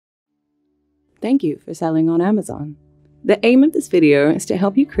Thank you for selling on Amazon. The aim of this video is to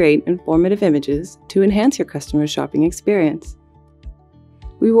help you create informative images to enhance your customer's shopping experience.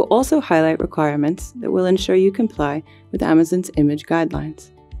 We will also highlight requirements that will ensure you comply with Amazon's image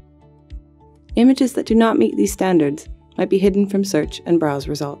guidelines. Images that do not meet these standards might be hidden from search and browse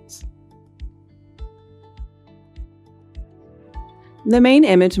results. The main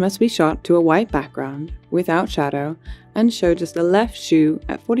image must be shot to a white background, without shadow, and show just the left shoe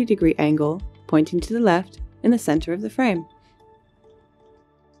at 40-degree angle, pointing to the left, in the center of the frame.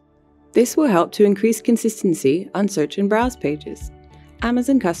 This will help to increase consistency on search and browse pages.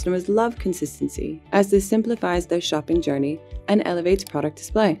 Amazon customers love consistency, as this simplifies their shopping journey and elevates product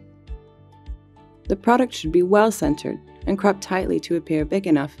display. The product should be well-centered and cropped tightly to appear big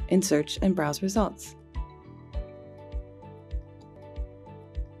enough in search and browse results.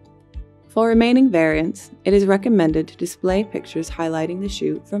 For remaining variants, it is recommended to display pictures highlighting the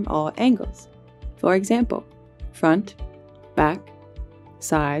shoe from all angles. For example, front, back,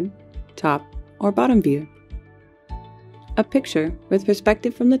 side, top, or bottom view. A picture with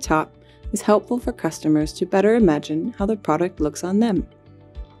perspective from the top is helpful for customers to better imagine how the product looks on them.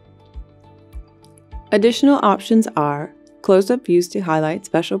 Additional options are close-up views to highlight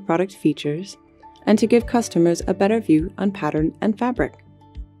special product features and to give customers a better view on pattern and fabric.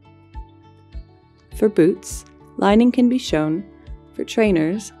 For boots, lining can be shown. For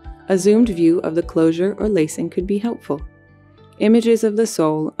trainers, a zoomed view of the closure or lacing could be helpful. Images of the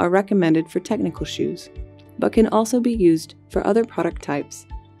sole are recommended for technical shoes, but can also be used for other product types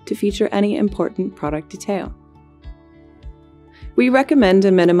to feature any important product detail. We recommend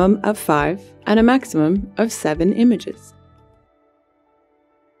a minimum of 5 and a maximum of 7 images.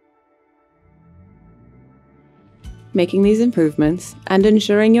 Making these improvements and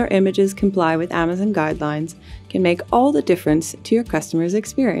ensuring your images comply with Amazon guidelines can make all the difference to your customer's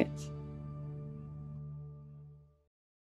experience.